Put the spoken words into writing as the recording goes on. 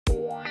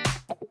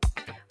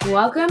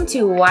Welcome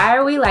to Why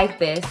Are We Like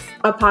This?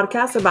 A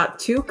podcast about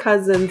two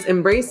cousins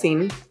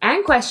embracing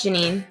And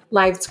questioning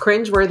life's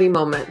cringeworthy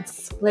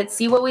moments. Let's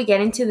see what we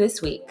get into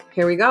this week.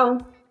 Here we go.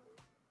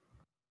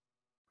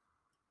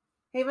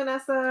 Hey,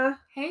 Vanessa.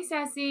 Hey,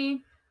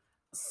 Sassy.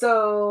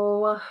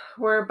 So,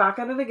 we're back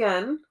at it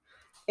again.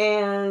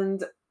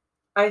 And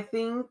I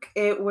think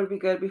it would be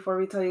good before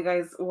we tell you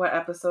guys what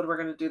episode we're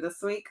going to do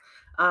this week.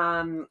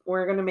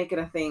 We're going to make it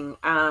a thing.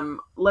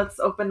 Let's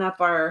open up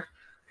our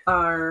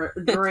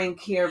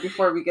drink here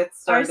before we get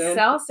started.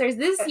 Our seltzers.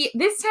 This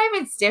time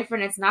it's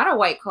different. It's not a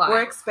White Claw.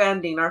 We're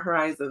expanding our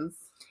horizons.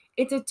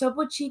 It's a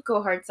Topo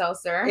Chico hard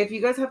seltzer. If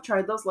you guys have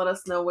tried those, let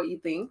us know what you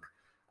think.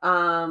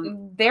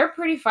 They're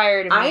pretty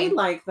fire to me. I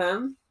like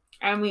them.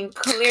 I mean,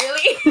 clearly.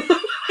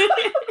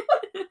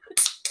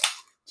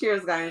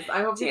 Cheers, guys.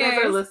 I hope you guys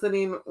are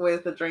listening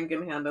with a drink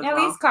in hand as well.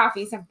 At least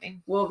coffee,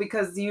 something. Well,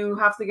 because you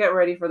have to get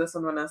ready for this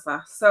one,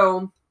 Vanessa.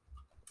 So,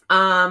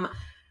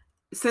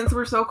 since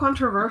we're so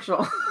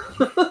controversial.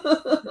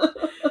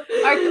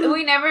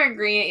 We never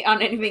agree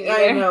on anything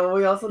either. I know.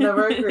 We also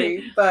never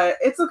agree. But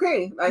it's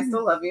okay. I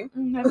still love you.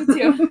 Love you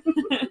too.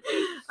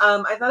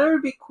 I thought it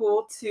would be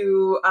cool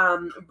to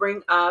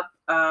bring up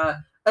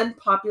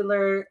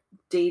unpopular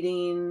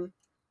dating.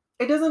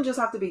 It doesn't just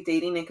have to be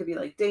dating. It could be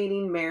like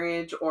dating,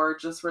 marriage, or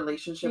just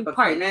relationship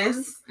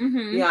partners.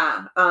 Mm-hmm.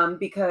 Yeah.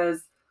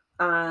 Because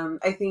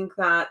I think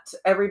that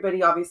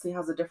everybody obviously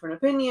has a different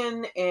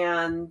opinion,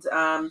 and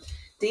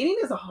dating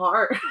is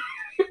hard.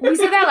 We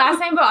said that last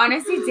time, but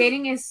honestly,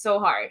 dating is so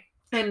hard.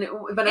 And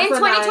Vanessa in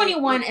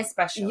 2021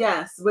 especially.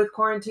 Yes, with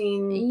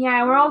quarantine.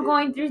 Yeah, we're all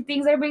going through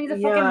things. Everybody needs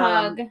a fucking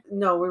hug.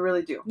 No, we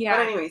really do. Yeah.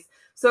 But anyways,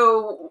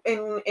 so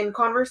in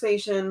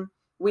conversation,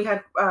 we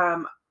had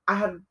I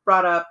had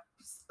brought up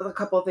a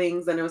couple of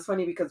things, and it was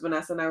funny because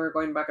Vanessa and I were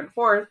going back and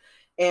forth,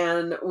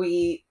 and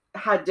we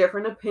had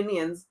different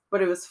opinions,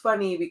 but it was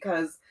funny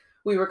because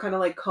we were kind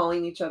of like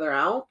calling each other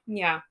out.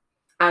 Yeah.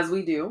 As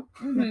we do.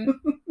 Mm-hmm.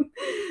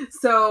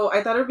 So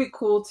I thought it'd be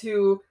cool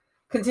to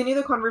continue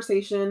the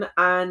conversation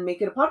and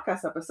make it a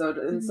podcast episode.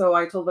 And so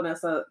I told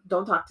Vanessa,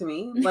 don't talk to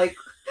me. Like,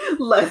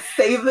 let's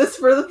save this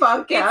for the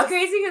podcast. It's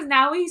crazy because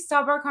now we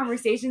stop our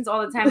conversations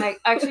all the time. Like,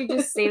 actually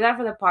just save that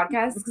for the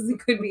podcast because it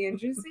could be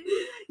interesting.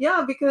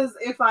 Yeah, because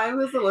if I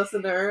was a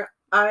listener,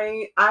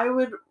 I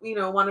would,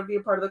 want to be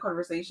a part of the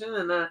conversation,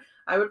 and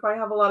I would probably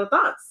have a lot of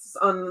thoughts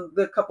on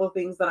the couple of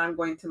things that I'm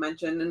going to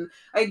mention. And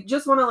I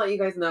just want to let you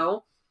guys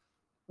know,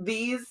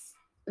 these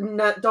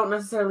don't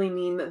necessarily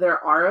mean that there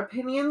are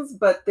opinions,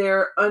 but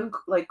they're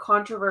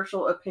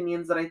controversial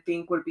opinions that I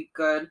think would be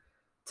good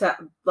to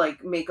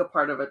make a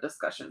part of a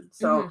discussion.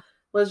 So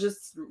let's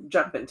just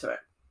jump into it.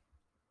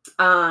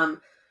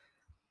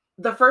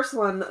 The first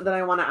one that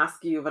I want to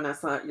ask you,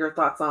 Vanessa, your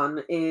thoughts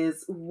on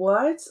is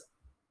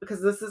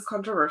because this is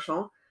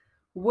controversial,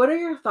 what are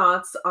your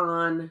thoughts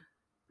on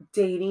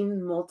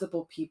dating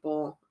multiple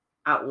people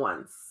at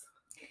once?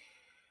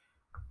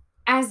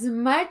 As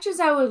much as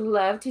I would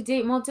love to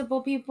date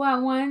multiple people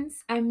at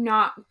once, I'm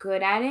not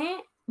good at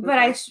it.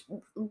 But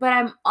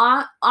I'm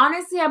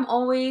honestly, I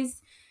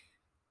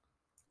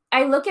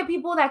look at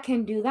people that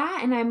can do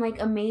that, and I'm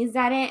like amazed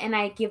at it, and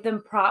I give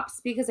them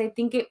props because I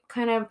think it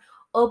kind of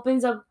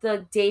opens up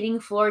the dating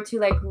floor to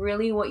like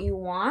really what you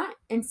want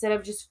instead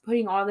of just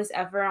putting all this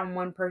effort on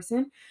one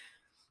person.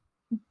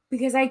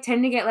 Because I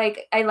tend to get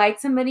I like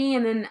somebody,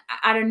 and then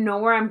out of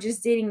nowhere I'm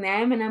just dating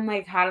them, and I'm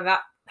like, how the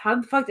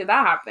fuck did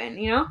that happen?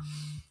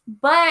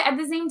 But at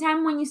the same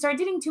time, when you start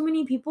dating too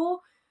many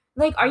people,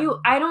 I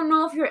don't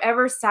know if you're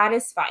ever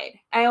satisfied.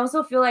 I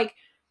also feel like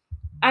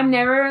I'm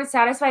never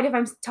satisfied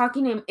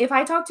if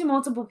I talk to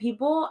multiple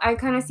people, I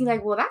kind of see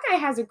well, that guy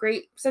has a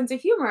great sense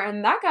of humor,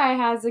 and that guy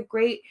has a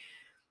great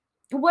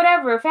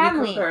whatever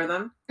family. You compare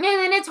them. And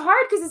then it's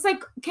hard because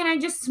it's can I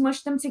just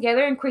smush them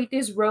together and create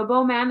this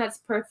robo man that's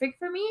perfect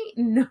for me?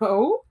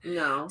 No.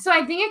 So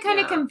I think it kind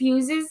of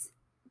confuses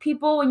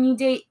people when you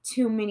date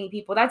too many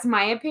people. That's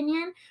my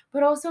opinion.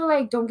 But also,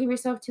 don't give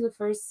yourself to the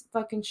first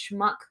fucking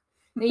schmuck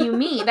that you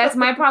meet. That's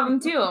my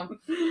problem too.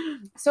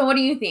 So what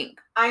do you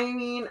think? I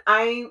mean,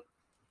 I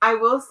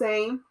will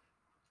say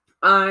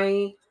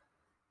I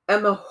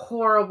am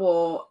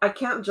I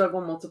can't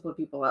juggle multiple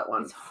people at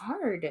once. It's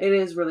hard. It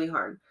is really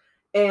hard.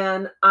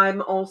 And I'm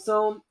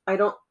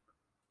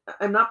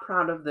not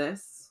proud of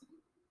this,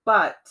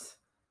 but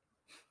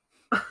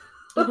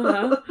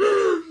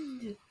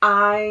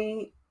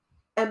I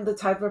am the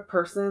type of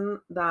person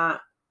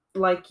that,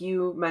 like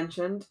you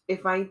mentioned,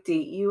 if I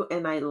date you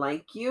and I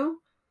like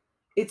you,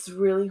 it's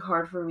really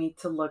hard for me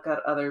to look at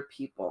other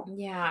people.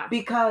 Yeah.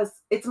 Because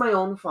it's my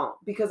own fault.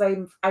 Because I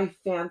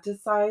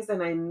fantasize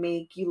and I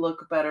make you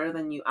look better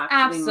than you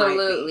actually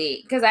Absolutely.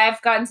 Because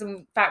I've gotten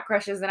some fat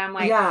crushes and I'm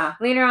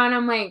later on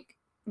I'm like,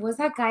 was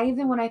that guy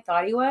even what I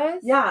thought he was?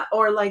 Yeah.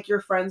 Or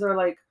your friends are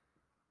like,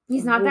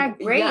 he's not that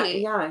great.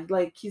 Yeah.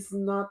 He's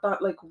not that,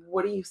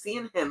 what do you see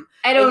in him?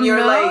 I don't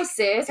know,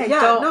 sis. I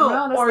don't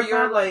know. Or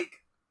you're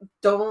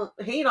don't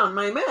hate on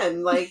my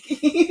men. Like,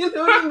 you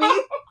know what I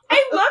mean?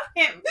 I love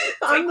him.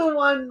 I'm the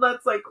one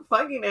that's like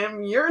fucking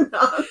him. You're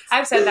not.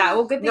 I've said that.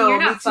 Well, good thing you're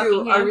not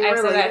fucking him. I've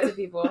said that to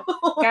people.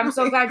 Okay, I'm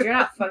so glad you're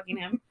not fucking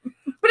him.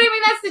 But I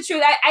mean, that's the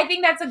truth. I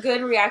think that's a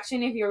good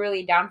reaction if you're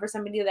really down for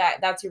somebody.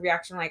 That's your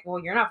reaction. Like, well,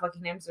 you're not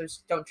fucking him, so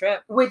just don't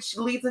trip. Which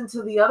leads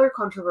into the other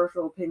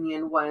controversial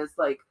opinion was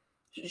like,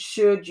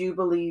 should you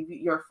believe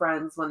your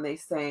friends when they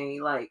say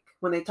like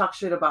when they talk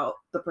shit about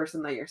the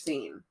person that you're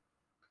seeing?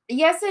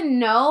 Yes and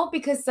no,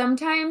 because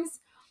sometimes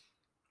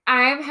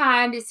I've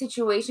had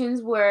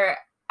situations where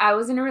I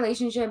was in a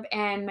relationship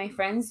and my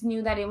friends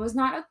knew that it was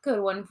not a good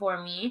one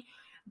for me.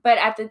 But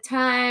at the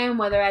time,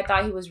 whether I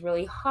thought he was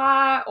really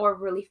hot or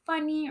really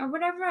funny or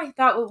whatever I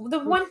thought, the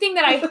one thing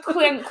that I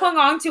clung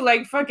on to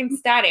like fucking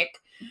static,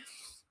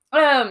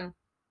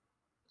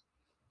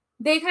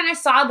 they kind of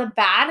saw the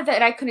bad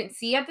that I couldn't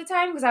see at the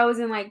time because I was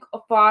in like a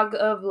fog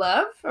of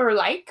love or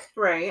like.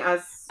 Right,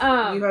 as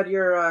you had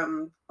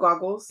your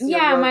goggles.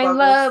 Yeah,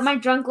 my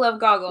drunk love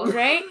goggles,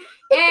 right?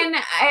 And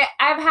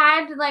I've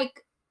had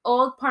like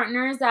old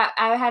partners that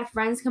I had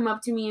friends come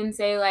up to me and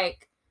say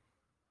like,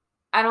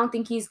 I don't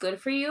think he's good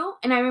for you.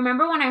 And I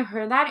remember when I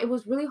heard that, it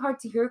was really hard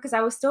to hear because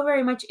I was still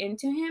very much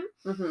into him.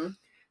 Mm-hmm.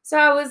 So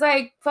I was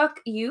like, fuck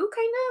you,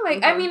 kind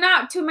of. Like, I mean,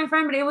 not to my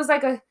friend, but it was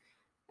like a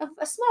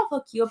small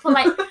fuck you, a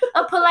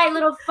polite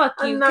little fuck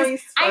you.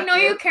 Nice I know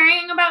you're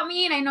caring about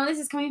me, and I know this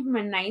is coming from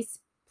a nice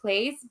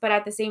place, but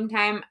at the same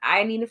time,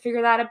 I need to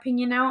figure that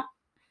opinion out.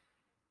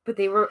 But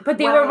they were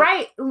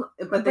right.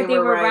 But they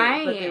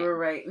were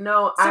right.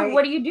 No, so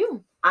what do you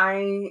do?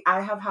 I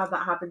have had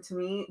that happen to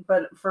me,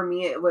 but for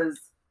me it was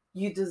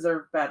you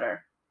deserve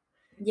better.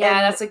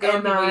 Yeah, that's a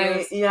good one to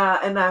use. Yeah,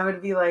 and I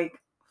would be like,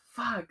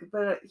 fuck,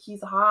 but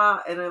he's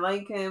hot and I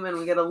like him and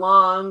we get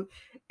along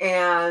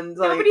and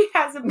like nobody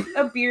has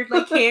a beard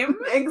like him.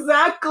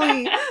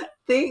 Exactly.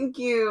 Thank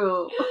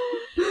you.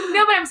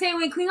 No, but I'm saying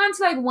we cling on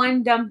to like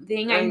one dumb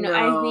thing. I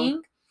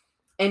think.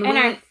 And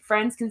our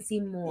friends can see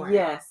more.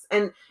 Yes.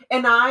 And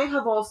I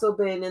have also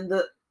been in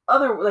the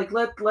other, like,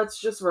 let's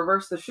just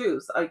reverse the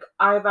shoes. Like,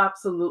 I've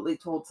absolutely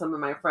told some of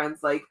my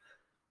friends, like,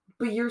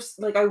 but you're,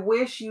 like, I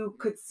wish you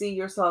could see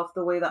yourself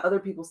the way that other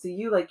people see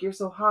you. Like, you're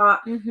so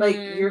hot. Mm-hmm. Like,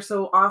 you're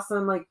so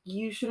awesome. Like,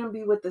 you shouldn't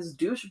be with this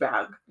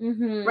douchebag.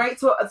 Mm-hmm. Right?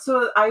 So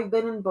I've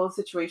been in both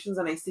situations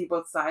and I see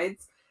both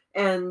sides.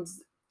 And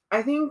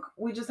I think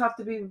we just have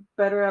to be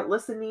better at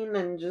listening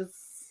and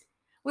just...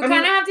 We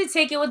kind of have to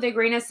take it with a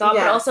grain of salt,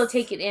 yes, but also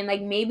take it in.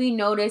 Like, maybe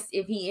notice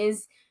if he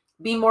is...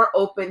 Be more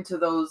open to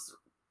those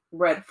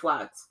red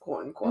flags,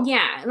 quote unquote.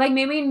 Yeah, like,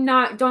 maybe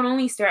don't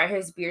only stare at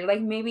his beard.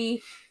 Like,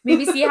 maybe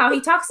see how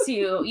he talks to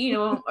you, you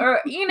know, or,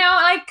 you know,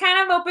 like,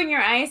 kind of open your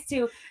eyes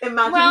to...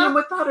 Imagine him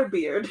without a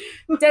beard.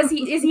 Is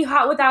he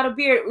hot without a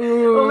beard?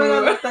 Ooh. Oh my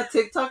god, like that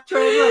TikTok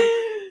trend, like,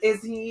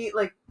 is he,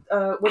 like...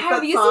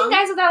 have you seen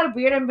guys without a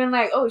beard and been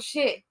like, oh,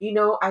 shit? You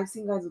know, I've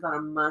seen guys without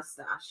a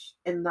mustache,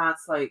 and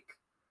that's, like...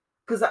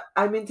 Because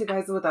I'm into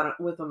guys with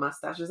a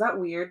mustache. Is that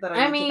weird that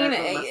I'm into guys with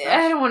a mustache?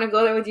 I don't want to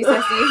go there with you, Ceci.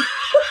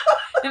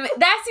 I mean,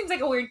 that seems like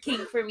a weird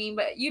kink for me,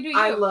 but you do you.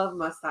 I love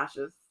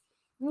mustaches.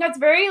 That's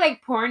very,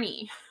 like,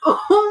 porny.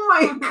 Oh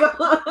my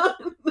god.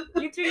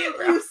 You do you,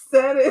 bro. You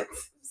said it.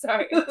 I'm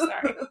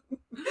sorry.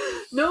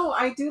 No,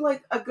 I do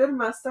like a good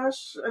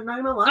mustache. I'm not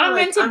gonna lie. I'm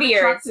into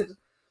beards. Attracted.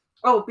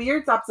 Oh,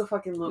 beards,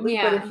 absolutely.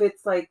 Yeah. But if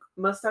it's, like,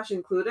 mustache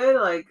included,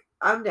 like,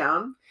 I'm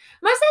down.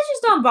 Mustaches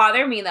don't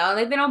bother me though.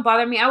 Like, they don't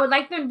bother me. I would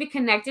like them to be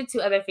connected to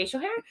other facial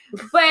hair.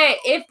 But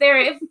if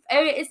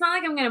it's not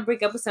like I'm gonna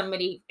break up with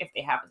somebody if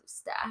they have a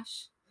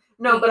mustache.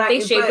 No, like, but if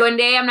they shaved one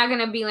day, I'm not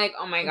gonna be like,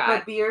 oh my god.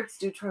 But beards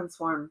do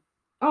transform.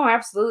 Oh,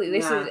 absolutely.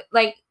 This is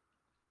like,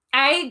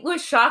 I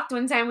was shocked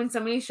one time when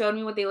somebody showed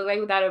me what they look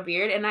like without a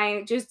beard, and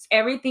I just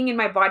everything in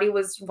my body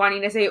was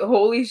wanting to say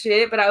holy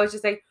shit, but I was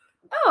just like,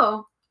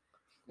 oh.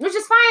 Which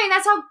is fine.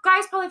 That's how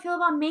guys probably feel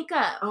about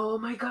makeup. Oh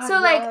my god. So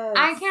like,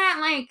 I can't,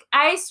 like,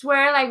 I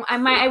swear, like,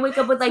 I wake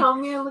up with like... Tell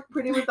me I look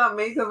pretty without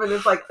makeup and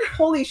it's like,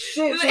 holy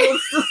shit, she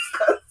looks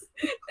disgusting.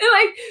 And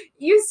like,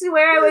 you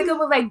swear I wake up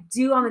with like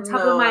dew on the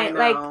top of my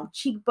like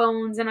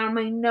cheekbones and on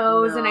my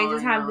nose, and I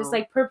just have this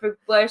like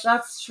perfect blush.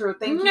 That's true.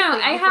 Thank you.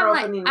 I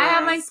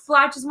have like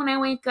splotches when I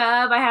wake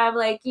up. I have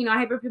like, you know,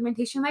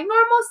 hyperpigmentation, like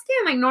normal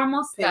skin, like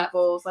normal stuff.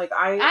 Pimples, like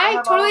I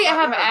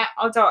have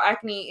adult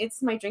acne.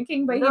 It's my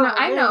drinking, but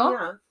I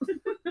know.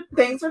 Yeah.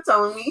 Thanks for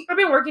telling me. I've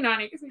been working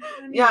on it.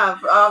 Yeah,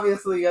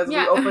 obviously, as we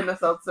opened a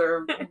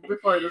seltzer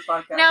before this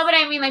podcast. No, but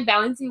I mean like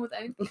balancing with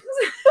other things.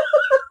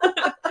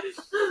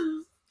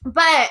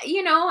 But,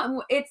 you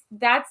know,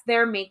 that's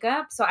their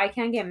makeup, so I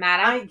can't get mad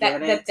at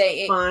that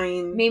they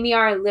fine. Maybe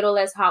are a little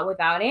less hot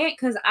without it,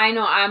 because I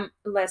know I'm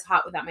less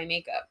hot without my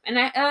makeup. And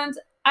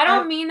I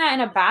don't mean that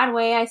in a bad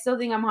way. I still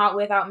think I'm hot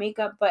without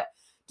makeup, but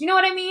do you know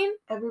what I mean?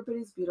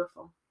 Everybody's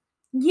beautiful.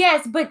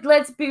 Yes, but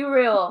let's be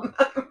real.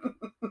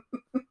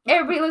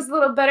 Everybody looks a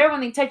little better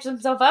when they touch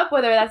themselves up,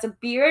 whether that's a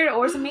beard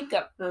or some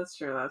makeup. That's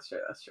true.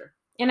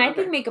 And I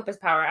think makeup is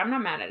power. I'm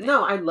not mad at it.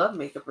 No, I love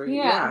makeup.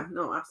 Yeah,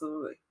 no,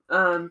 absolutely.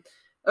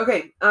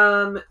 Okay.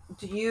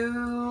 Do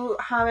you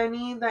have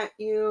any that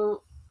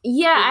you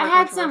Yeah, Was I that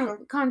had controversial?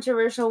 some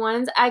controversial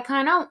ones. I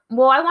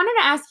wanted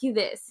to ask you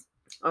this.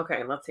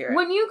 Okay, let's hear it.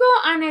 When you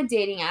go on a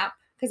dating app,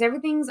 because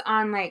everything's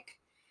on like,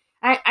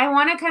 I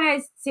want to kind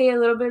of say a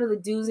little bit of the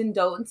do's and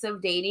don'ts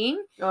of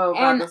dating. Oh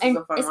God, this is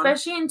a fun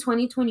especially in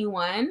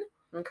 2021.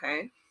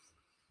 Okay.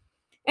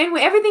 And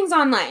everything's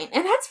online.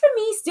 And that's for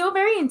me still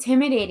very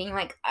intimidating.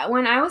 Like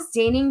when I was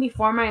dating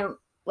before my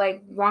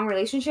like long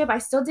relationship, I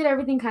still did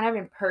everything kind of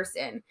in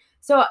person.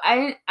 So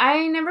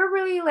I never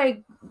really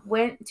like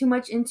went too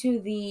much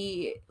into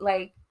the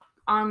like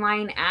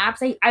online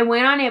apps. I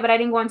went on it, but I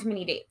didn't go on too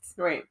many dates.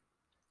 Right.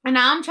 And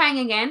now I'm trying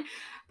again,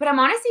 but I'm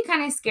honestly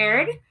kind of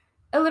scared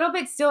a little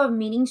bit still of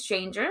meeting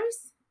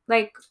strangers,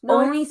 like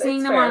only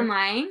seeing them fair.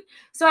 online.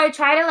 So I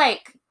try to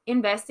like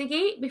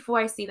investigate before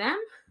I see them.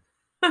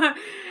 I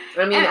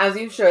mean, as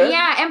you should.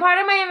 Yeah, and part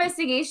of my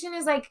investigation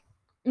is like,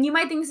 you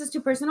might think this is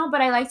too personal, but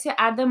I like to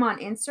add them on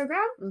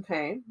Instagram.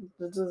 Okay,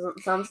 that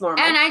sounds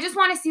normal. And I just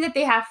want to see that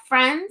they have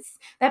friends,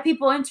 that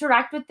people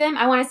interact with them.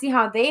 I want to see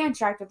how they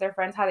interact with their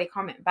friends, how they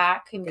comment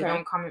back, if they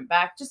don't comment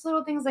back, just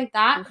little things like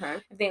that. Okay.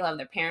 If they love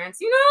their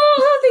parents,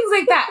 little things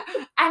like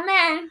that. And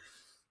then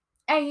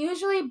I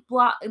usually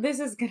block, this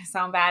is going to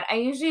sound bad. I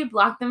usually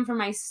block them from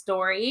my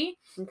story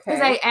because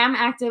I am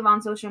active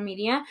on social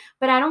media,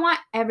 but I don't want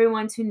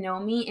everyone to know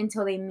me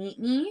until they meet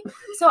me.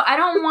 So I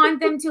don't want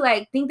them to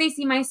like think they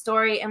see my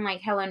story and like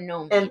hella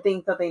know me. And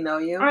think that they know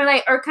you.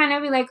 Or kind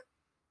of be like,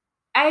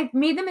 I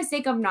made the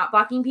mistake of not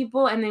blocking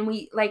people, and then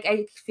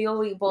I feel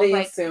we both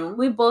assume.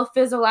 We both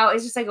fizzle out.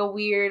 It's just like a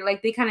weird,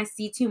 like they kind of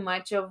see too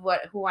much of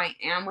who I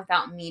am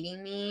without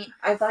meeting me.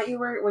 I thought you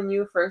were, when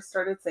you first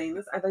started saying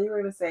this, I thought you were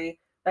going to say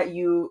that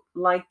you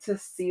like to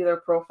see their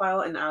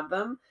profile and add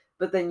them,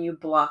 but then you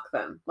block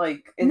them,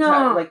 like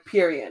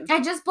period.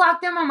 I just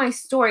block them on my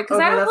story because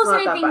I don't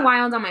post anything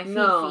wild on my feed.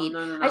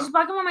 No. I just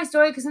block them on my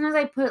story because sometimes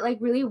I put like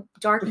really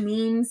dark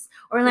memes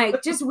or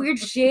like just weird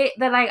shit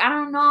that like I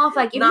don't know if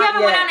like if you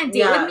haven't went on a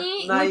date with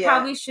me, you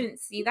probably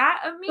shouldn't see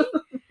that of me.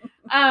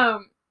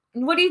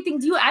 What do you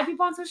think? Do you add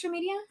people on social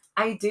media?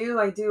 I do,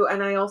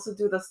 and I also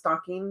do the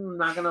stalking. I'm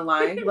not gonna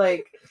lie.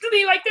 Like, do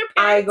they like their parents?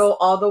 I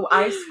go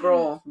I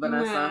scroll,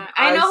 Vanessa. Yeah.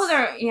 I know who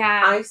they're.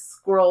 Yeah, I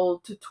scroll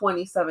to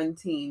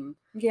 2017.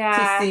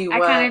 Yeah, to see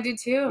what, I kind of do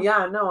too.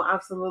 Yeah, no,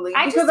 absolutely.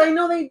 Because I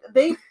know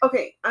they.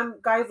 Okay,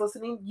 guys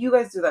listening, you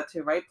guys do that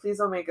too, right? Please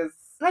don't make us.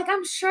 Like,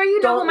 I'm sure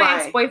you know who my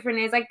ex-boyfriend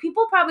is. Like,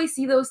 people probably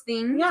see those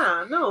things.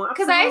 Yeah, no, absolutely.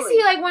 Because I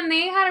see, like, when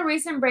they had a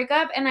recent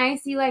breakup and I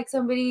see, like,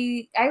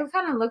 somebody, I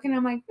kind of look and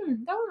I'm like,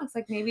 that one looks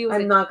like maybe it was.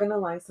 I'm not going to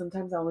lie.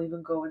 Sometimes I'll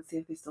even go and see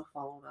if they still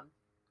follow them.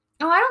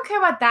 Oh, I don't care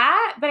about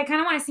that, but I kind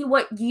of want to see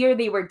what year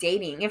they were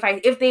dating.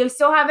 If they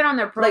still have it on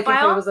their profile.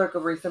 Like, if it was, like, a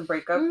recent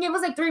breakup. It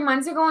was, like, 3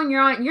 months ago and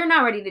you're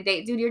not ready to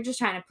date, dude. You're just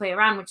trying to play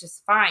around, which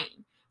is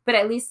fine. But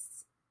at least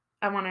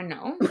I want to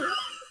know.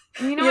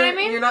 You know what I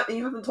mean?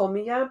 You haven't told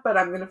me yet, but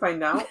I'm going to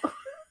find out.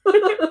 No,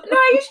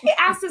 I usually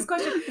ask this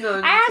question.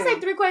 I ask like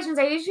 3 questions.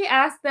 I usually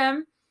ask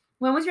them,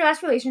 when was your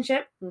last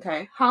relationship?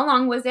 Okay. How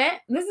long was it?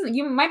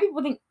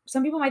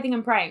 Some people might think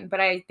I'm prying,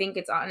 but I think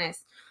it's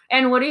honest.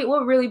 And what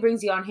really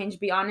brings you on Hinge?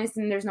 Be honest,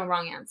 and there's no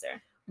wrong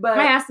answer. But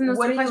I ask them those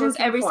 2 questions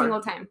every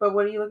single time. But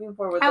what are you looking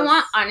for with I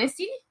want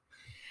honesty.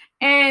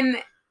 And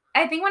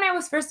I think when I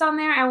was first on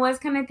there, I was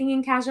kind of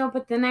thinking casual,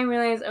 but then I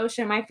realized, oh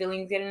shit, my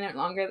feelings get in it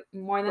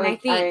more than I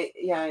think.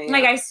 Yeah.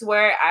 Like, I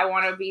swear I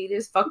want to be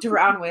just fucked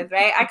around with,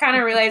 right? I kind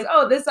of realized,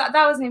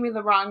 that was maybe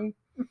the wrong,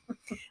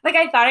 like,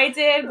 I thought I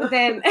did, but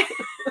then, then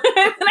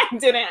I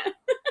didn't.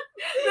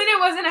 Then it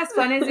wasn't as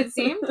fun as it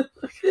seemed.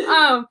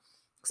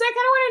 So I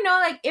kind of want to know,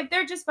 like, if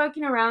they're just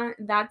fucking around,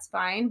 that's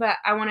fine, but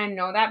I want to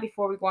know that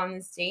before we go on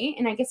this date,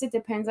 and I guess it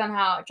depends on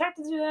how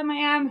attracted to them I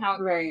am, how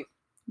the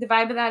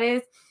vibe of that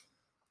is.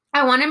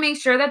 I want to make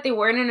sure that they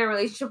weren't in a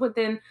relationship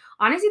within,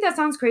 honestly, that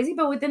sounds crazy,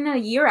 but within a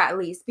year at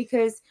least,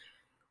 because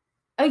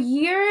a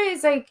year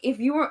is like, if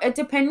you were,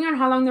 depending on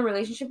how long the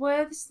relationship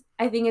was,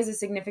 I think is a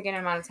significant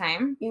amount of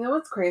time. You know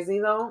what's crazy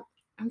though?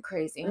 I'm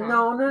crazy. Huh?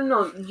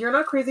 No. You're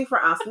not crazy for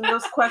asking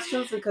those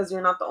questions because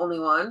you're not the only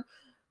one.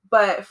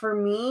 But for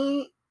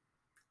me,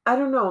 I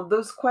don't know,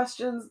 those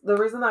questions, the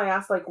reason I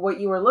asked like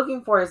what you were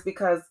looking for is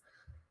because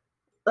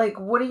like,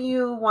 what do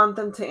you want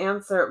them to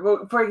answer?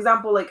 Well, for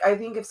example, like, I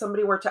think if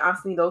somebody were to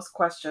ask me those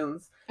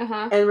questions,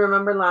 and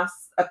remember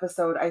last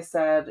episode, I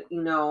said,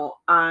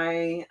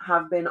 I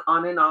have been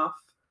on and off,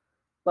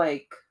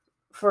 like,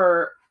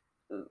 for,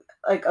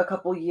 like, a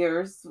couple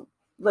years.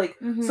 Like,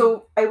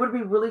 so it would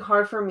be really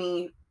hard for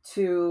me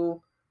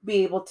to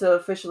be able to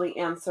officially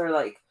answer,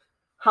 like,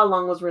 how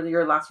long was really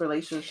your last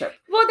relationship?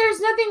 Well, there's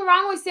nothing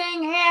wrong with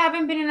saying, hey, I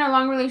haven't been in a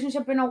long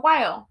relationship in a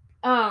while.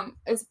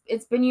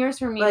 It's been years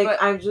for me. Like,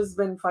 but I've just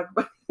been fucked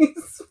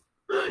buddies.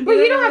 But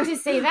you don't have to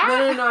say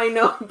that. No, I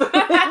know.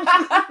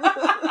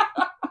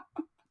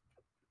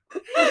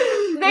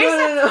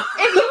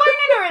 If you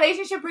weren't in a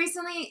relationship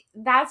recently,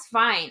 that's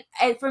fine.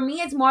 For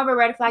me, it's more of a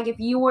red flag. If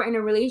you were in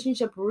a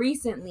relationship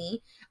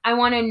recently, I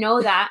want to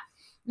know that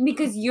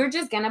because you're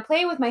just gonna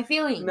play with my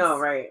feelings. No,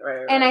 right.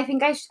 And I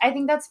think I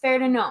think that's fair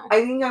to know.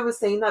 I think I was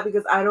saying that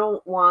because I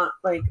don't want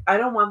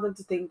them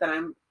to think that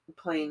I'm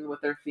playing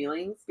with their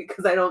feelings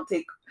because I don't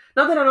take,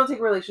 not that I don't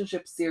take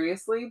relationships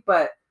seriously,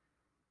 but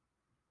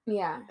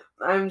Yeah.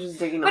 I'm just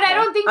digging a But hole. I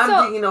don't think so.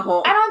 I'm digging a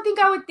hole. I don't think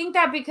I would think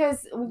that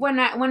because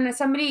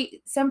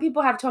some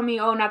people have told me,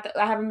 oh, not that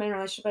I haven't been in a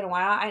relationship in a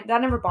while.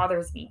 That never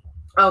bothers me.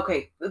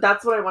 Okay,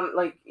 that's what I want.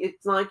 Like,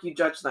 it's not like you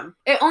judge them.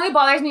 It only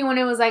bothers me when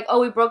it was like,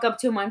 oh, we broke up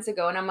 2 months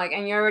ago, and I'm like,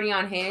 and you're already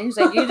on Hinge,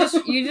 like you're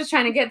just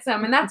trying to get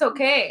some, and that's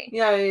okay.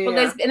 Yeah.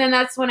 And then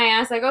that's when I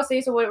asked, like, oh,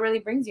 so what really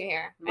brings you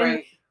here? Right.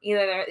 And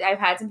either I've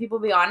had some people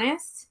be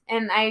honest,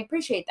 and I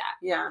appreciate that.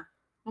 Yeah.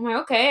 I'm like,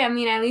 okay. I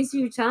mean, at least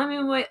you're telling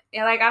me what.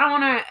 Like, I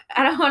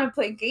don't want to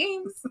play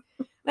games.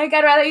 Like,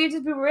 I'd rather you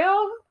just be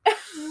real.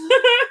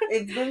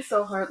 It's been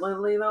so hard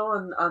lately, though,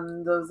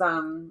 on those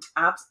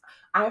apps.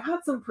 I've had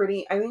some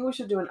pretty. I think we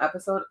should do an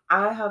episode.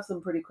 I have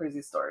some pretty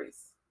crazy stories.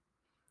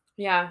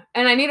 Yeah,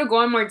 and I need to go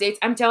on more dates.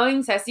 I'm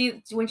telling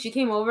Ceci, when she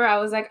came over, I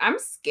was like, I'm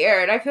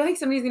scared. I feel like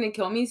somebody's gonna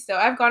kill me still.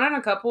 I've gone on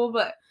a couple,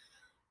 but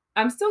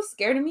I'm still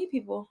scared to meet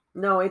people.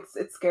 No, it's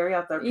scary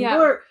out there.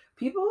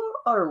 People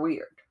are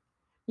weird.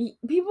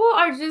 People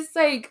are just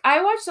like,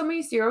 I watch so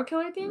many serial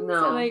killer things.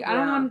 No, so like, I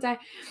don't want to die.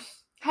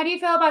 How do you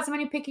feel about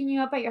somebody picking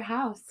you up at your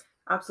house?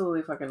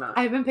 Absolutely fucking not.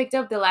 I've been picked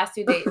up the last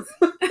 2 days.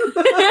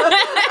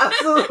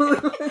 Absolutely.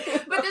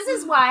 But this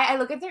is why I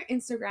look at their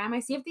Instagram. I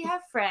see if they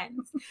have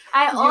friends.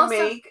 You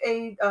make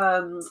a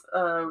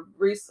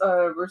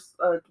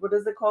what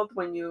is it called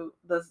when you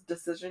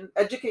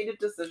educated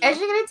decision,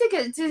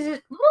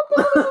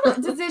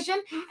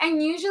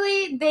 and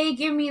usually they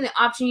give me the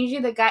option.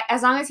 Usually the guy,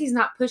 as long as he's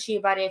not pushy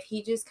about it, if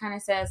he just kind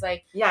of says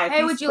like, yeah,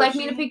 hey, would you like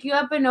me to pick you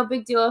up? And no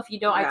big deal. If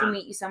you don't, I can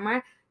meet you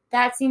somewhere.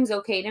 That seems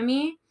okay to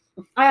me.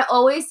 I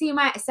always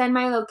send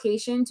my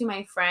location to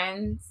my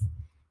friends,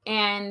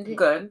 and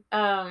good.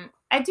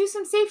 I do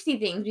some safety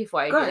things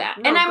before I do that.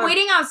 No, and I'm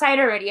waiting outside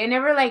already. I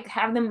never like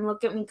have them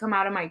look at me come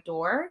out of my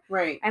door.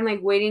 Right. I'm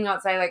like waiting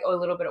outside, like a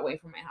little bit away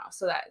from my house,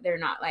 so that they're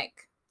not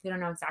like they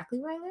don't know exactly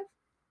where I live.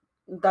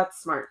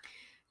 That's smart.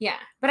 Yeah,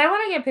 but I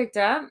want to get picked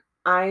up.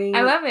 I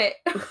love it.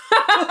 I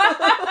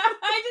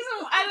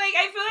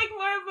feel like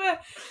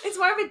it's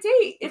more of a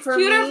date. It's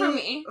cuter for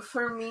me.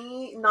 For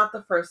me, not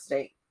the first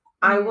date.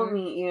 I will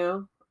meet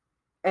you,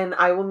 and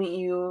I will meet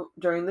you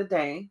during the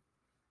day.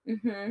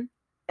 Mm-hmm.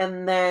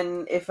 And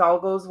then, if all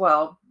goes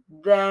well,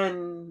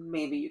 then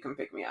maybe you can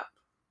pick me up.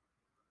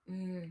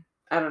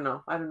 I don't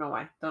know. I don't know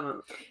why. Don't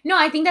know. No,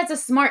 I think that's a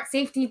smart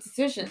safety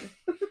decision.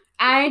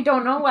 I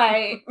don't know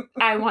why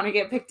I want to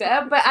get picked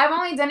up, but I've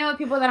only done it with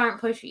people that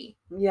aren't pushy.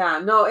 Yeah,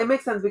 no, it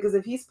makes sense because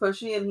if he's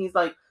pushy and he's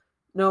like,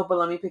 no, but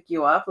let me pick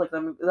you up, like,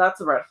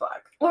 that's a red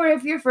flag. Or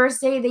if your first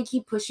day, they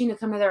keep pushing to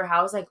come to their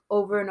house, like,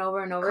 over and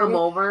over and over. Come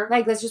over.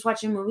 Like, let's just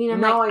watch a movie.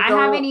 And I'm I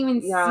haven't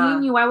even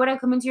seen you. Why would I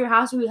come into your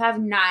house where you have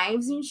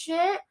knives and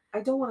shit? I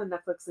don't want to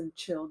Netflix and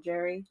chill,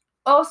 Jerry.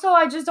 Also,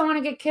 I just don't want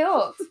to get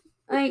killed.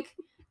 Like,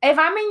 if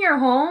I'm in your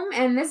home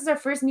and this is our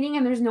first meeting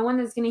and there's no one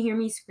that's going to hear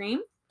me scream.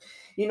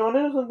 You know what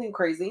is something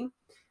crazy?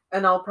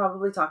 And I'll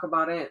probably talk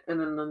about it in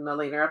a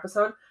later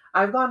episode.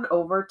 I've gone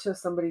over to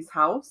somebody's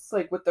house,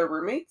 like, with their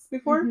roommates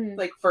before,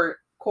 like, for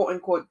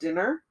quote-unquote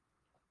dinner.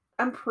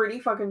 I'm pretty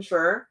fucking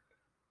sure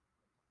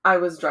I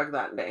was drugged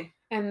that day.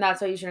 And that's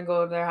why you shouldn't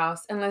go over their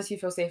house, unless you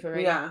feel safe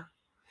already. Yeah.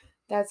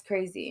 That's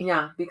crazy.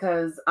 Yeah,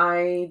 because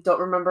I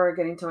don't remember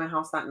getting to my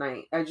house that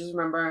night. I just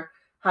remember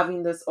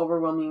having this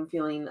overwhelming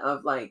feeling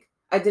of, like,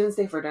 I didn't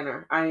stay for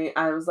dinner.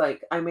 I was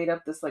like, I made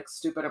up this like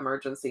stupid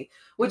emergency,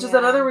 which is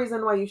another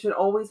reason why you should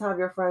always have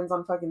your friends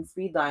on fucking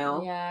speed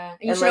dial. Yeah,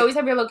 and you should always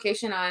have your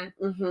location on,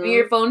 and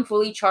your phone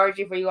fully charged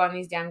before you go on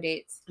these damn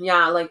dates.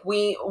 Yeah, like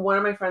one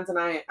of my friends and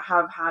I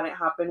have had it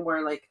happen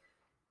where like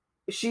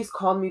she's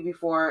called me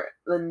before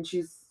and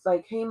she's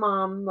like, "Hey,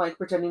 mom," like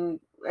pretending,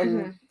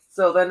 and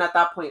so then at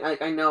that point,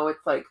 like I know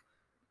it's like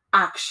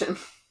action.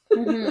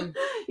 You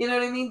know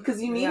what I mean?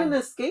 Because you need an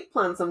escape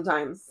plan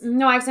sometimes.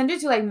 No, I've sent it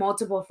to like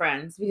multiple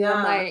friends because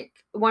I'm like,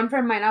 one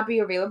friend might not be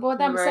available at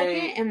that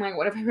second, and like,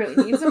 what if I really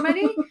need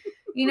somebody?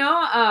 You know,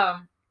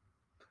 I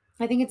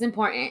think it's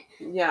important.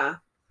 Yeah.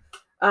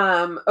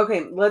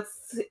 Okay.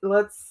 Let's.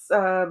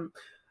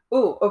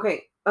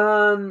 Okay.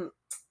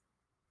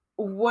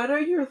 What are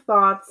your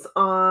thoughts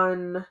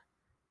on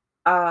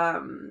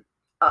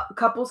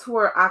couples who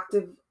are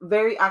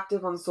very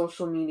active on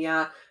social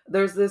media?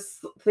 There's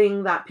this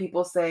thing that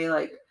people say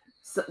like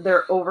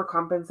they're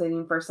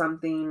overcompensating for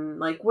something.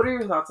 Like, what are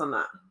your thoughts on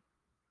that?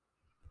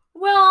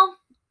 Well,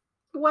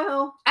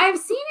 I've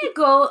seen it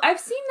go. I've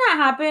seen that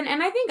happen,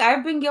 and I think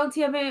I've been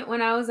guilty of it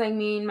when I was like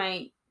me and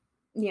my,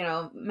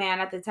 man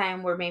at the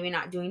time were maybe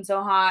not doing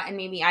so hot, and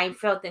maybe I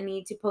felt the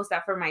need to post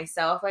that for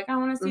myself. Like, I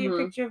want to see a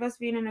picture of us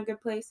being in a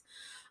good place.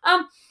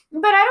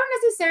 But I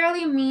don't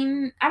necessarily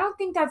mean. I don't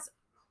think that's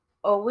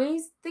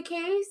always the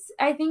case.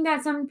 I think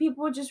that some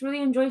people just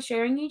really enjoy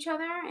sharing each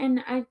other,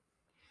 and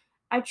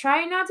I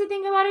try not to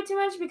think about it too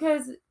much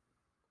because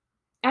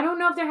I don't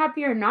know if they're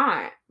happy or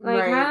not.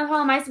 Like, how the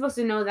hell am I supposed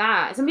to know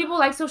that? Some people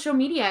like social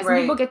media. Some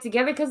people get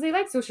together because they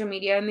like social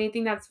media and they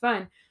think that's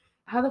fun.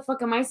 How the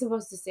fuck am I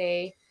supposed to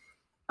say?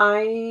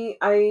 I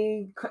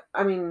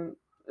mean,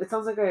 it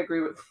sounds like I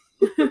agree with.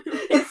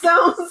 It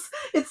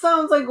it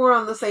sounds like we're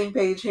on the same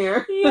page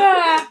here.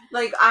 Yeah.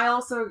 Like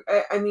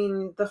I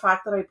mean, the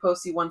fact that I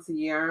post you once a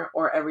year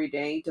or every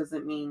day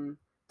doesn't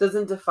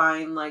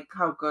define like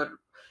how good,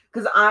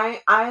 because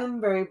I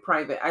am very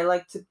private. I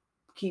like to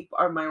keep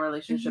my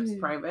relationships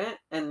private,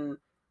 and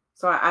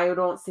so I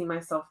don't see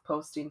myself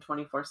posting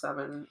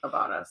 24/7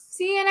 about us.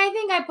 See, and I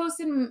think I've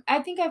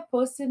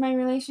posted my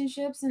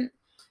relationships, and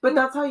but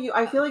that's how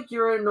I feel like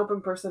you're an open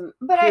person,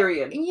 but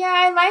period.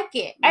 I like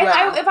it.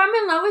 Yeah. If I'm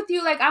in love with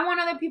you, like I want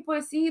other people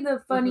to see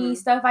the funny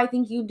stuff I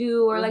think you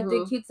do, or like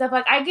the cute stuff.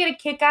 Like I get a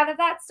kick out of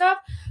that stuff.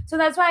 So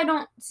that's why I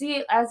don't see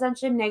it as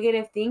such a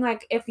negative thing.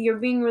 Like if you're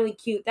being really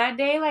cute that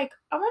day, like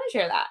I want to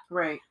share that.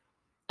 Right.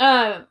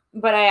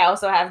 But I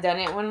also have done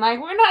it when like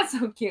we're not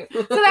so cute. So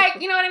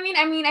like, you know what I mean?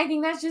 I mean, I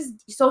think that's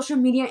just social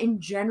media in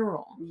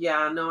general.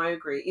 Yeah, no, I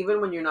agree. Even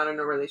when you're not in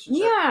a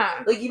relationship.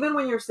 Yeah. Like even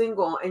when you're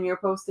single and you're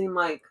posting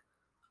like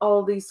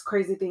all these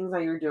crazy things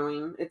that you're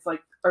doing, it's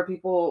like, are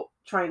people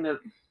trying to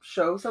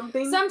show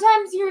something?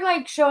 Sometimes you're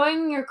like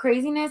showing your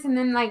craziness and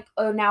then like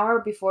an hour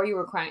before you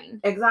were crying.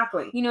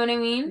 Exactly. You know what I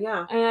mean?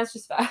 Yeah. And that's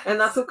just facts. And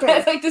that's okay.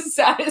 That's like the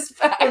saddest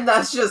fact. And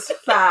that's just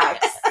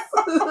facts.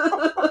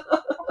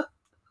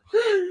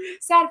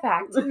 Sad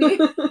fact. But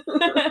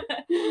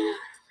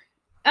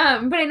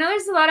I know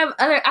there's a lot of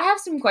I have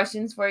some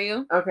questions for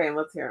you. Okay,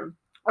 let's hear them.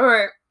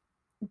 Or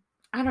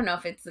I don't know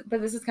if it's, but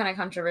this is kind of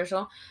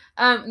controversial.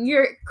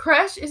 Your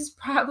crush is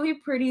probably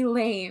pretty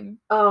lame.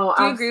 Oh,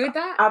 do you agree with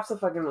that?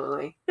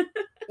 Absolutely.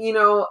 You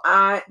know,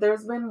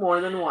 there's been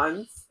more than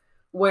once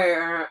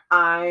where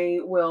I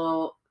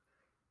will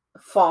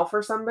fall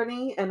for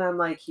somebody and I'm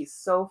like, he's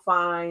so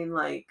fine,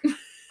 like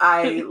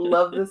I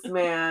love this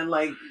man,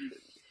 like,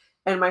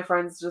 and my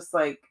friend's just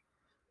like,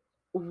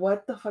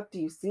 what the fuck do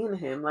you see in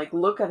him? Like,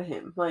 look at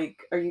him.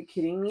 Like, are you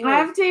kidding me? Like,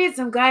 I've dated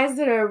some guys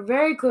that are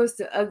very close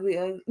to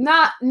ugly.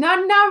 Not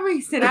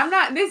recent. I'm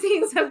not. This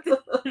ain't something.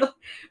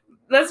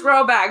 Let's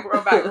roll back.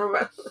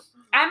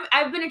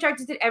 I've been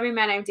attracted to every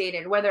man I've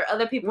dated, whether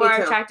other people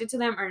are attracted to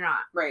them or not.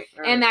 Right.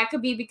 And that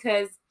could be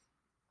because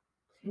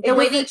the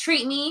way they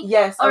treat me,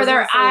 yes, or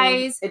their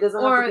eyes, it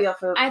doesn't have to be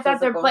off of I thought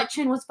their butt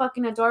chin was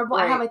fucking adorable.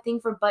 Right. I have a thing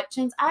for butt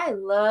chins. I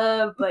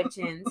love butt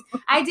chins.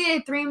 I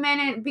dated 3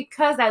 men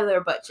because I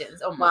love butt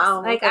chins. Almost.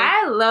 Wow, like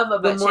I love a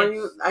butt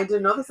chin. I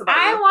didn't know this about you.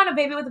 I want a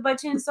baby with a butt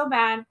chin so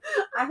bad.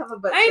 I have a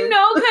butt chin. I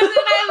know, cousin.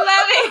 I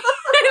love it.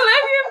 I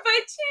love your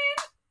butt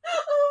chin.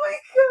 Oh my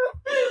god.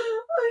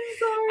 I'm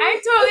sorry.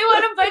 I totally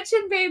want a butt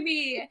chin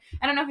baby.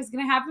 I don't know if it's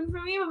gonna happen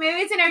for me, but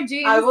maybe it's in our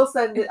genes. I will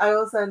send it. I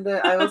will send the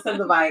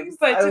vibes.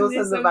 I will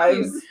send the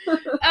vibes.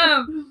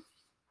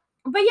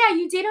 But yeah,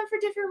 you date them for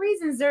different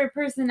reasons. Their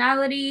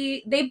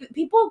personality.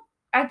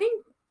 I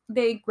think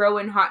they grow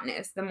in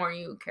hotness the more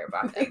you care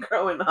about them. They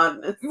grow in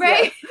hotness.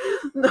 Right?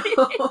 Yes.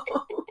 No.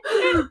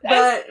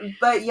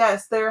 but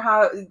yes,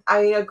 I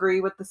agree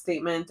with the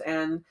statement,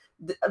 and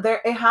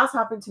it has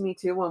happened to me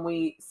too when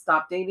we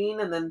stop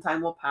dating and then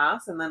time will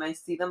pass and then I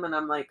see them and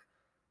I'm like,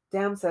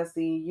 damn,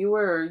 Ceci, you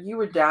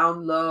were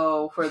down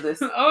low for this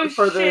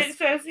for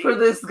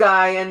this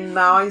guy, and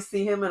now I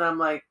see him and I'm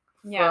like,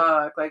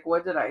 fuck, like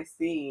what did I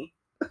see?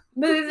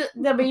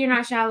 But you're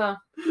not shallow.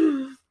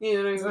 You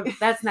know what I mean?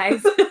 That's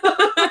nice.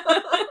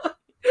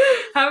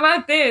 How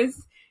about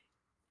this?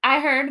 I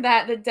heard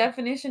that the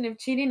definition of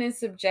cheating is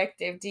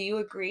subjective. Do you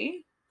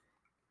agree?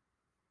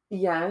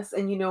 Yes,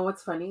 and you know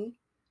what's funny?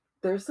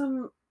 There's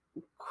some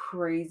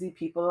crazy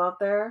people out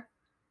there.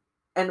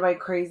 And by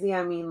crazy,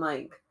 I mean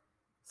like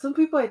some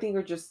people I think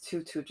are just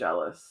too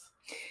jealous.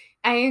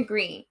 I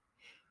agree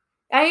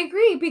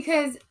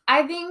because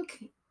I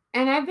think,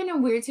 and I've been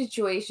in weird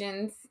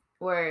situations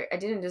where I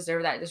didn't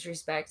deserve that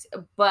disrespect,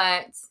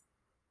 but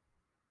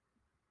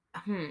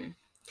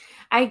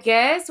I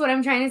guess what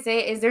I'm trying to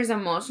say is there's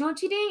emotional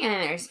cheating and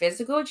then there's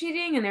physical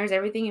cheating and there's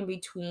everything in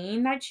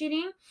between that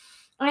cheating.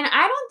 And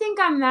I don't think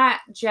I'm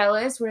that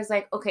jealous where it's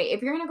like, okay,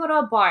 if you're going to go to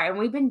a bar and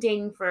we've been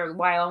dating for a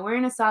while and we're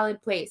in a solid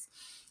place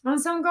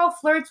and some girl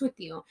flirts with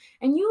you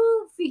and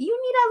you need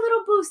a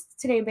little boost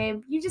today,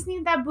 babe. You just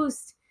need that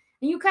boost.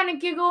 And you kind of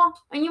giggle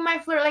and you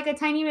might flirt like a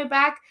tiny bit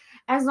back.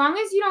 As long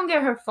as you don't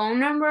get her phone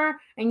number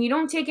and you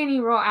don't take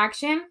any real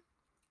action,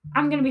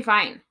 I'm going to be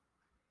fine.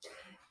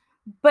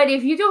 But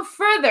if you go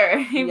further,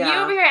 if you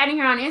over here adding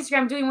her on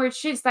Instagram, doing weird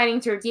shit, sliding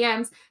to her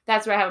DMs,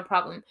 that's where I have a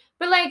problem.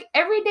 But like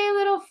everyday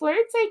little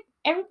flirts, like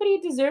everybody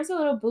deserves a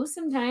little boost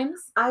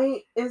sometimes.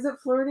 Is it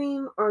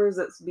flirting or is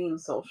it being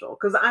social?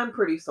 Because I'm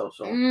pretty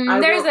social.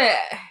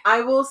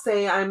 I will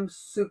say I'm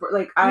super,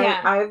 like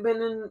I've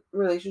been in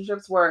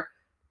relationships where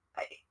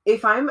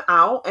if I'm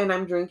out and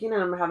I'm drinking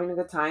and I'm having a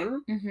good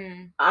time,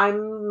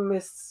 I'm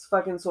Miss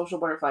fucking social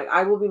butterfly.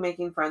 I will be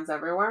making friends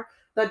everywhere.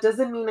 That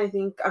doesn't mean I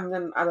think I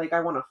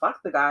want to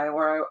fuck the guy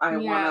or I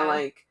want to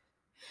like.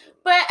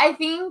 But I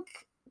think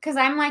because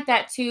I'm like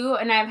that too,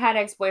 and I've had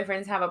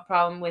ex-boyfriends have a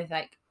problem with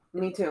like.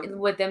 Me too.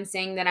 With them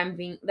saying that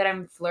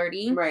I'm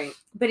flirty. Right.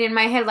 But in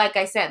my head, like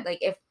I said,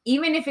 like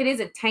even if it is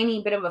a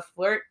tiny bit of a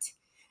flirt,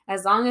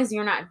 as long as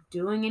you're not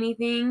doing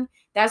anything,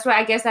 that's why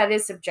I guess that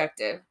is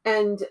subjective.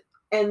 And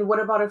what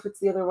about if it's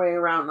the other way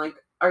around? Like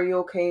are you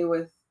okay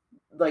with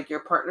like your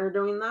partner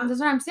doing that? That's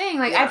what I'm saying.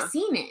 Like, I've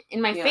seen it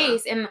in my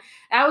face, and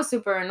I was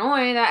super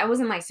annoyed. I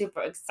wasn't like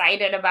super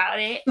excited about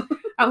it.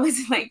 I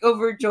wasn't like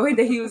overjoyed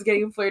that he was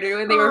getting flirted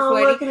with. They were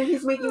flirting. Look at him,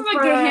 he's making friends.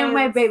 Look at him,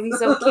 my baby's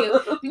so cute. I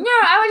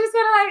was just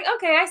kind of like,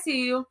 okay, I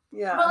see you.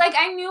 Yeah. But like,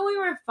 I knew we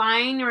were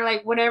fine, or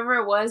like whatever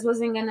it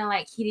wasn't gonna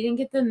like. He didn't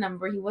get the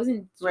number. He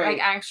wasn't like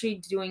actually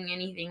doing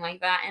anything like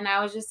that, and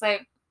I was just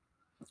like,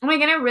 am I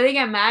gonna really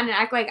get mad and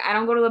act like I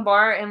don't go to the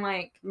bar and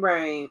like,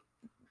 right?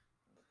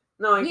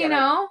 No, I get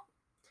it.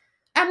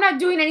 I'm not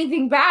doing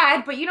anything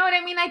bad, but you know what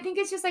I mean? I think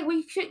it's just like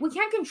we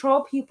can't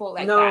control people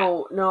like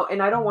that. No,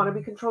 and I don't want to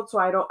be controlled, so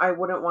I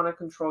wouldn't want to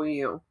control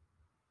you.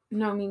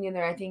 No, me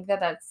neither. I think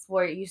that's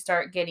where you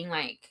start getting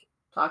like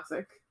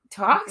toxic.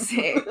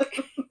 You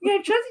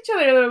gotta trust each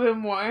other a little bit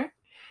more.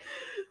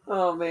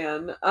 Oh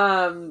man.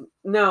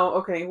 No,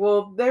 okay.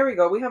 Well, there we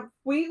go. We're on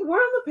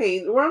the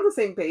page. We're on the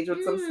same page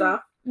with some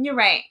stuff. You're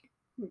right.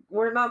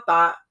 We're not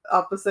that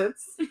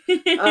opposites.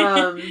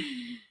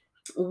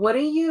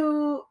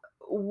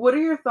 What are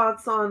your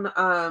thoughts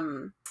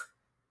on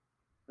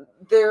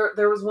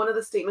there was one of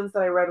the statements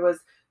that I read was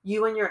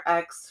you and your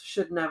ex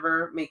should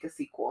never make a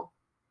sequel.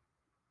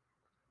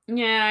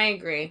 Yeah, I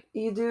agree.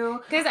 You do?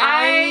 Because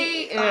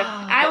I've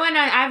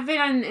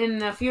been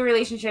in a few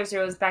relationships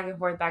where it was back and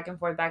forth,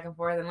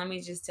 and let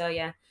me just tell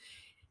you,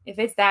 if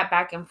it's that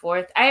back and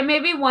forth,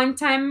 maybe one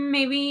time,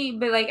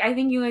 but like I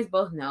think you guys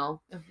both know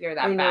if you're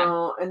that bad. I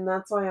know, and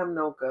that's why I'm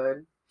no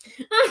good.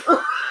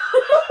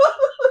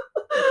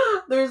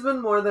 There's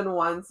been more than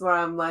once where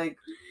I'm like,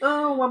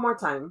 oh, one more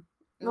time.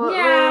 Well,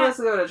 yeah, let's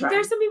give it a try.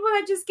 There's some people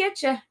that just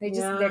get you.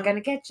 They're gonna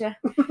get you.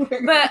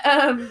 But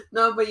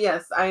no, but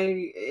yes,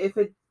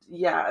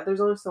 there's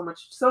only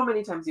so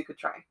many times you could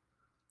try.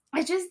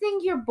 I just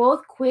think you're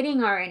both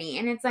quitting already,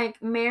 and it's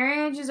like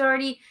marriage is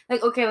already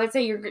like, okay, let's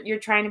say you're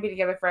trying to be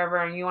together forever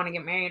and you want to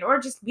get married or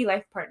just be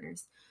life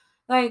partners.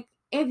 Like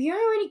if you're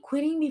already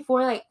quitting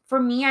before, like for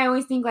me, I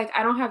always think like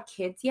I don't have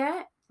kids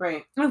yet.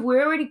 Right. If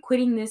we're already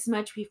quitting this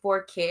much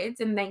before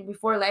kids and then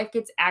before life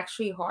gets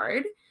actually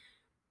hard,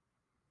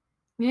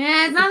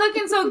 yeah, it's not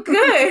looking so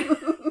good.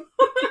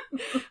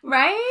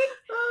 Right?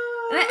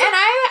 And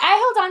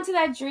I held on to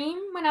that dream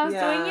when I was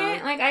doing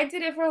it. Like I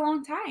did it for a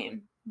long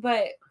time.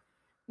 But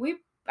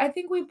I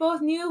think we both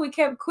knew we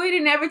kept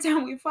quitting every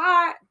time we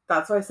fought.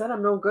 That's why I said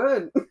I'm no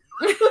good.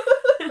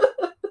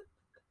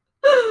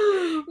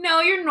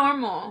 No, you're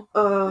normal.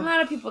 A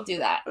lot of people do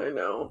that. I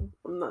know.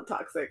 I'm not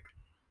toxic.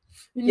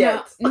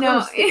 No.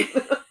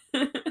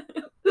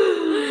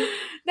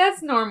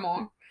 That's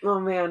normal.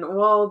 Oh man.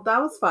 Well, that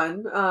was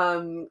fun.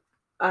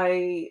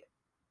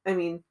 I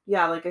mean,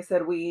 yeah, like I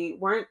said, we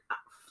weren't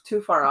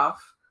too far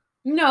off.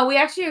 No, we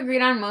actually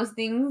agreed on most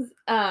things.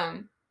 We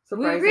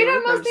agreed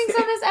on most things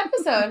on this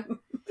episode.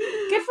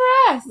 Good for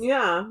us.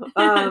 Yeah.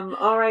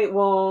 All right.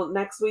 Well,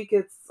 next week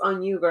it's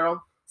on you,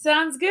 girl.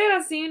 Sounds good.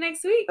 I'll see you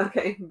next week.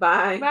 Okay.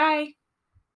 Bye. Bye.